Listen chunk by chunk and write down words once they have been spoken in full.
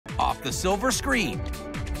off the silver screen.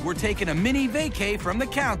 We're taking a mini vacay from the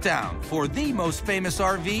countdown for the most famous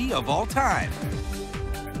RV of all time.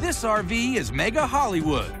 This RV is Mega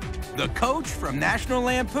Hollywood, the coach from National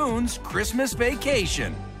Lampoon's Christmas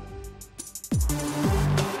Vacation.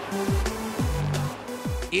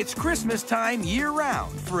 It's Christmas time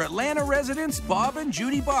year-round for Atlanta residents Bob and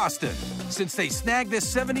Judy Boston, since they snagged this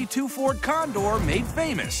 '72 Ford Condor made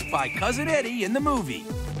famous by Cousin Eddie in the movie.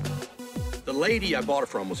 The lady I bought it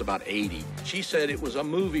from was about 80. She said it was a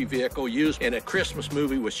movie vehicle used in a Christmas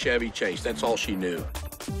movie with Chevy Chase. That's all she knew.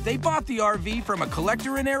 They bought the RV from a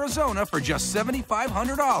collector in Arizona for just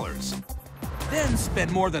 $7,500. Then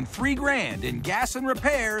spent more than $3 grand in gas and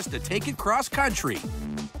repairs to take it cross-country.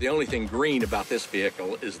 The only thing green about this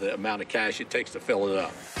vehicle is the amount of cash it takes to fill it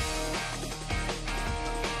up.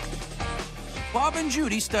 Bob and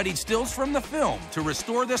Judy studied stills from the film to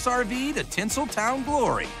restore this RV to Tinseltown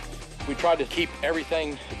glory. We tried to keep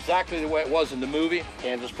everything exactly the way it was in the movie.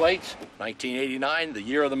 Kansas plates, 1989, the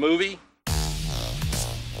year of the movie.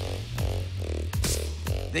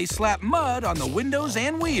 They slapped mud on the windows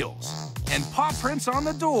and wheels, and paw prints on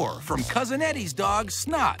the door from Cousin Eddie's dog,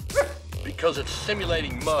 Snot. Because it's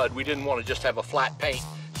simulating mud, we didn't want to just have a flat paint,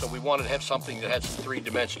 so we wanted to have something that had some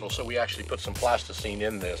three-dimensional, so we actually put some plasticine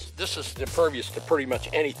in this. This is impervious to pretty much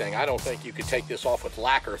anything. I don't think you could take this off with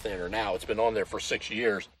lacquer thinner now. It's been on there for 6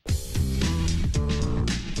 years.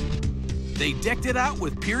 They decked it out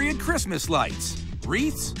with period Christmas lights,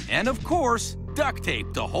 wreaths, and of course, duct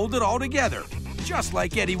tape to hold it all together, just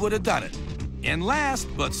like Eddie would have done it. And last,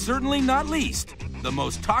 but certainly not least, the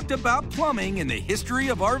most talked about plumbing in the history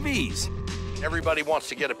of RVs. Everybody wants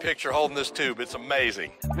to get a picture holding this tube. It's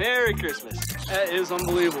amazing. Merry Christmas. That is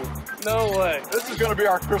unbelievable. No way. This is going to be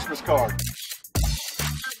our Christmas card.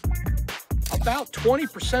 About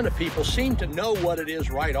 20% of people seem to know what it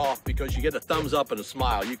is right off because you get a thumbs up and a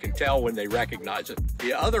smile. You can tell when they recognize it.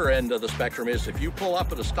 The other end of the spectrum is if you pull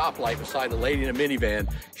up at a stoplight beside a lady in a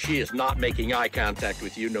minivan, she is not making eye contact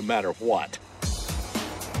with you no matter what.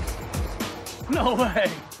 No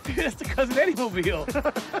way. Dude, that's the Cousin Eddie mobile. Dude,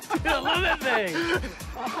 I love that thing.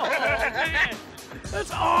 Oh, man.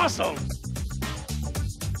 That's awesome.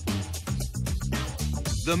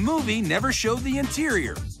 The movie never showed the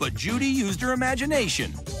interior, but Judy used her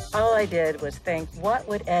imagination. All I did was think, what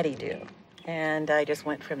would Eddie do? And I just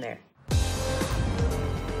went from there.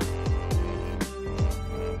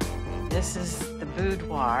 This is the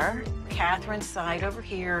boudoir. Catherine's side over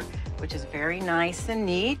here, which is very nice and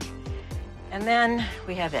neat. And then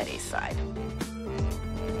we have Eddie's side.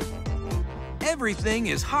 Everything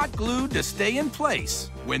is hot glued to stay in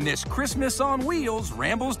place when this Christmas on wheels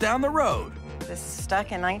rambles down the road. This is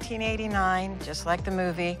stuck in 1989, just like the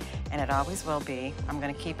movie, and it always will be. I'm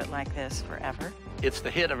going to keep it like this forever. It's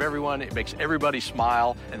the hit of everyone. It makes everybody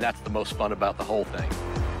smile, and that's the most fun about the whole thing.